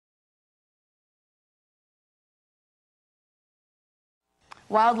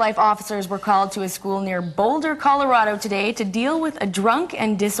Wildlife officers were called to a school near Boulder, Colorado today to deal with a drunk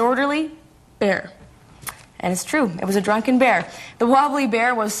and disorderly bear. And it's true, it was a drunken bear. The wobbly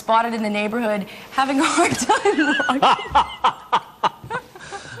bear was spotted in the neighborhood having a hard time walking.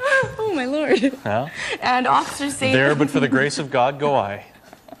 Oh, my Lord. Yeah. And officers say... There, but for the grace of God, go I.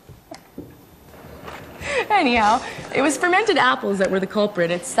 Anyhow, it was fermented apples that were the culprit.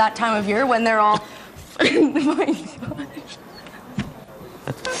 It's that time of year when they're all... My gosh.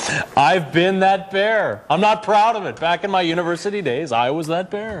 I've been that bear. I'm not proud of it. Back in my university days, I was that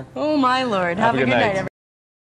bear. Oh, my Lord. Have a good night, everyone.